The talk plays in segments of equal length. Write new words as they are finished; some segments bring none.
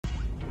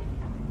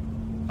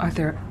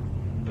Arthur,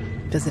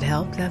 does it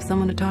help to have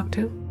someone to talk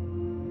to?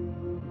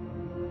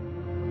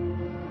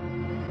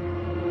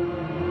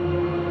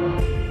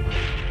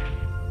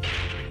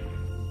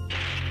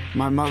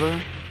 My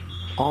mother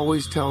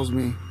always tells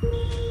me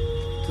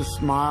to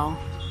smile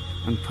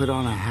and put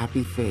on a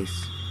happy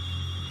face.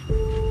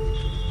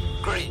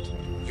 Great.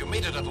 You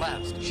made it at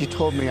last. She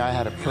told me I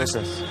had a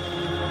purpose.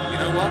 You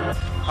know what?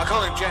 I'll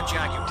call him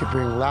Jaguar. To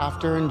bring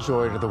laughter and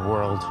joy to the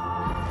world.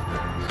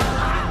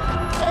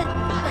 Hey,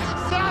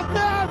 stop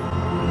them!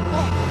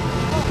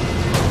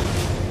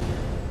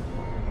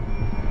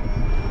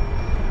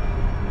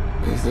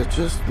 Is it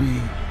just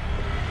me?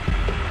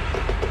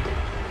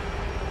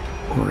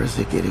 Or is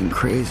it getting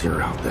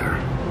crazier out there?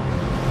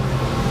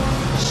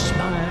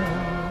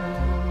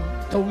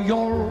 Smile, though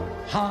your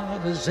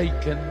heart is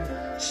aching.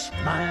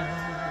 Smile,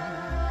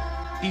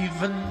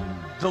 even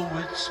though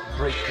it's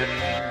breaking.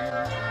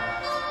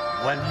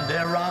 When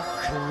there are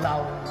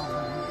clouds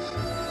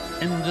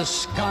in the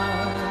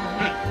sky,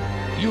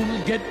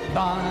 you'll get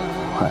by.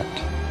 What?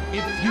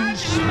 If you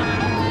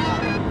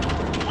smile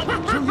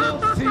through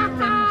your fear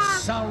and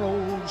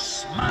sorrow,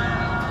 smile,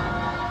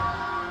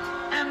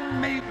 and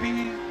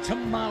maybe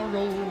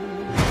tomorrow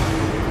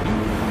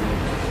you'll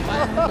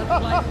find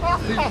that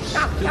life is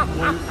still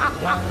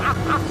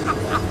worthwhile.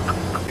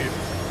 If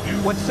you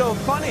What's so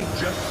funny?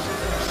 just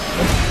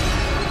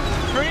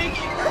Freak!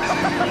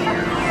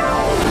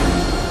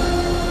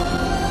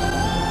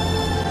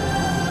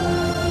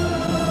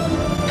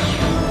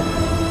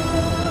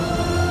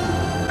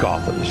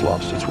 Gotham has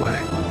lost its way.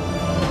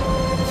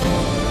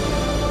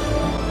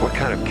 What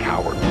kind of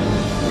coward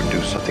would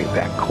do something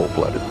that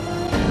cold-blooded?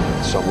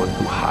 Someone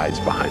who hides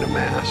behind a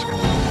mask.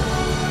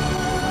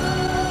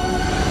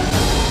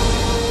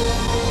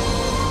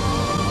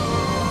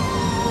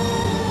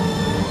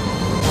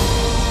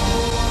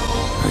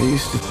 I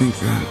used to think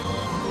that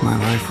my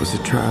life was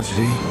a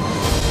tragedy.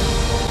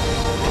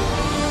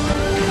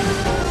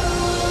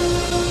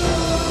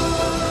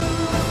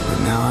 But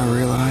now I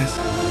realize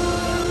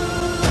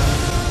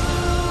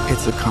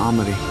it's a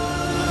comedy.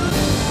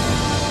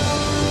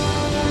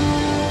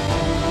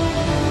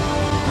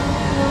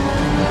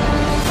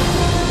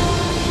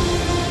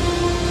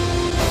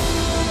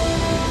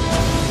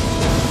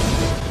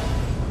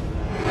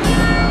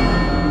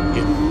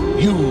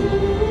 if you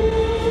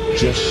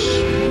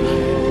just